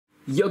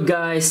Yo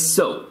guys,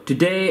 so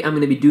today I'm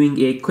going to be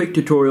doing a quick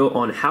tutorial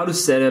on how to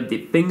set up the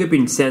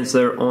fingerprint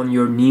sensor on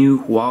your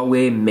new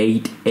Huawei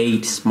Mate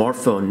 8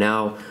 smartphone.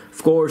 Now,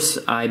 of course,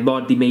 I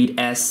bought the Mate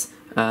S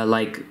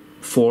like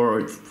 4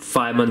 or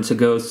 5 months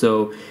ago,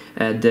 so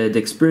the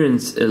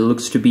experience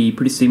looks to be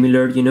pretty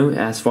similar, you know,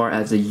 as far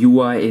as the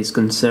UI is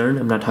concerned.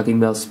 I'm not talking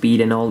about speed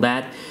and all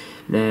that.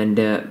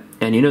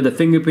 And you know, the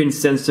fingerprint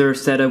sensor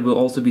setup will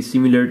also be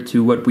similar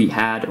to what we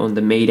had on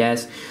the Mate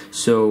S.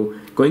 So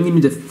going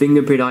into the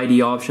Fingerprint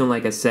ID option,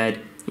 like I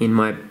said in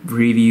my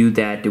review,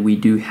 that we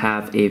do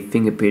have a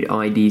Fingerprint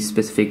ID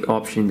specific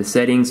option in the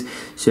settings.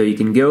 So you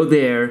can go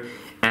there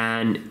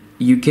and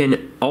you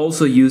can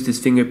also use this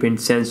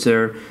fingerprint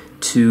sensor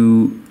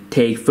to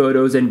take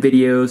photos and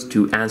videos,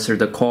 to answer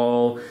the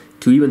call,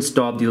 to even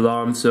stop the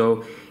alarm.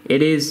 So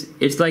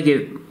it's like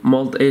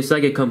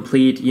a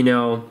complete, you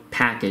know,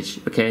 package.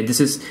 Okay, this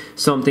is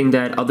something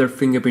that other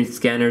fingerprint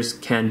scanners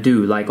can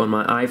do. Like on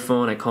my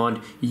iPhone, I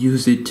can't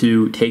use it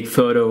to take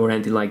photo or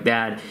anything like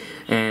that.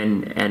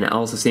 And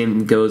also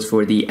same goes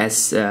for the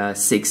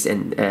S6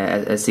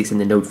 and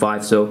the Note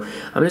 5. So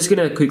I'm just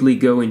gonna quickly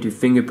go into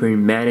fingerprint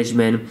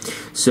management.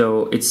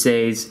 So it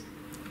says,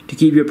 to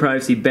keep your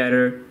privacy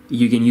better,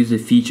 you can use the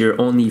feature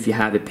only if you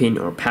have a PIN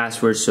or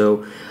password.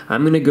 So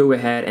I'm gonna go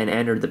ahead and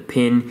enter the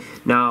PIN.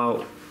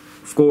 Now,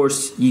 of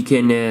course, you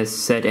can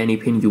set any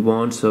PIN you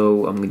want.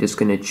 So I'm just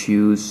gonna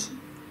choose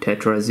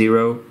Tetra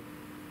 0.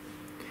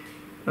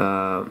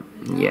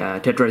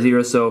 Tetra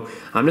 0. So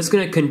I'm just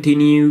gonna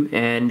continue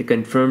and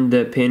confirm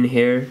the PIN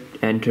here.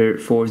 Enter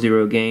 40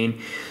 again.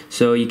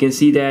 So you can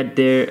see that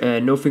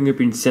there no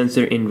fingerprint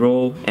sensor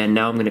enroll. And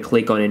now I'm gonna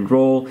click on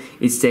enroll.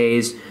 It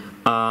says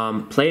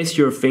place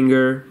your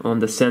finger on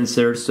the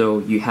sensor. So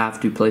you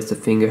have to place the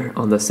finger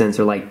on the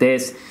sensor like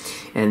this,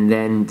 and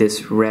then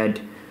this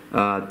red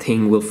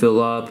thing will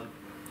fill up,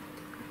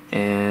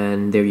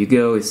 and there you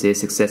go, it says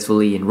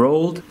successfully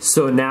enrolled.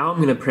 So now I'm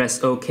gonna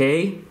press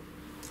OK,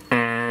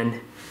 and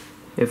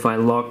if I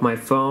lock my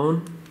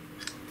phone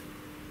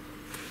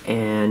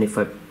and if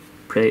I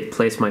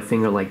place my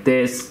finger like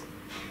this,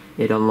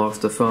 it unlocks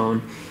the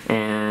phone,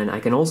 and I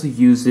can also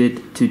use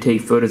it to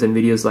take photos and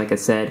videos like I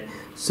said.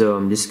 So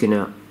I'm just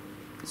gonna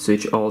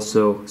switch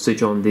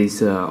on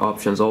these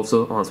options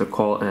also, answer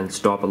call and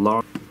stop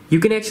alarm. You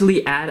can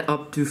actually add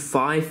up to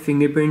 5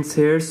 fingerprints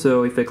here.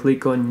 So if I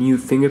click on new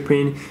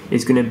fingerprint,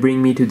 it's gonna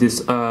bring me to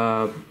this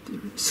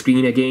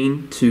screen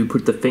again to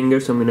put the finger.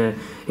 So I'm gonna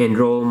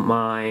enroll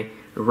my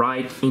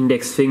right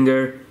index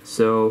finger.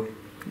 So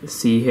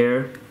see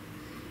here,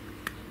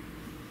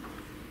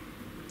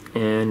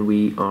 and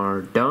we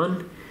are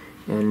done,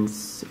 and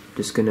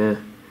just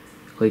gonna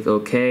click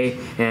OK.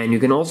 And you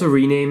can also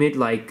rename it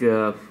like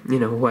you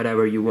know,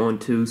 whatever you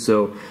want to.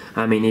 So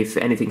I mean, if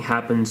anything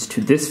happens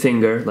to this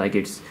finger, like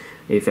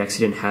if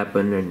accident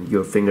happen and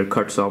your finger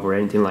cuts off or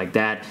anything like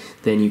that,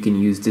 then you can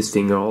use this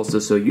finger also.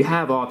 So you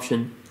have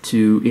option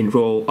to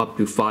enroll up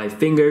to 5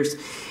 fingers.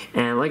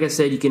 And like I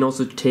said, you can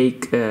also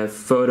take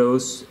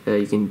photos.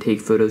 You can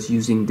take photos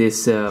using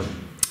this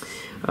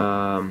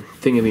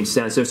fingerprint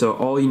sensor. So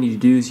all you need to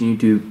do is you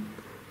need to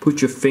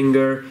put your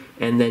finger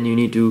and then you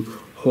need to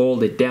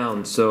hold it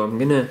down. So I'm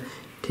gonna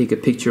take a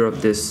picture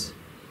of this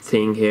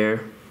thing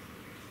here,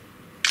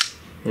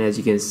 and as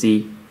you can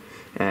see,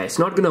 it's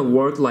not gonna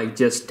work like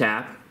just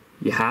tap.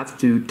 You have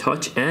to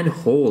touch and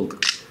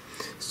hold.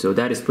 So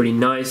that is pretty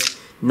nice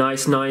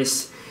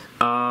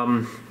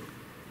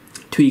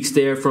tweaks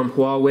there from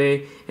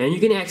Huawei. And you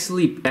can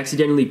actually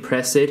accidentally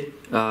press it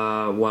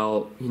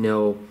while, you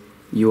know,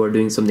 you are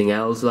doing something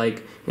else,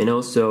 like, you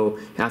know, so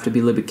you have to be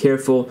a little bit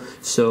careful.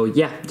 So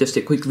yeah, just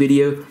a quick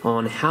video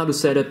on how to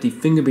set up the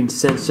fingerprint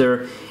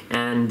sensor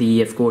and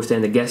the, of course,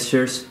 and the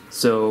gestures.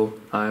 So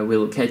I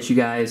will catch you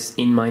guys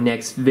in my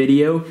next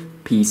video.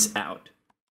 Peace out.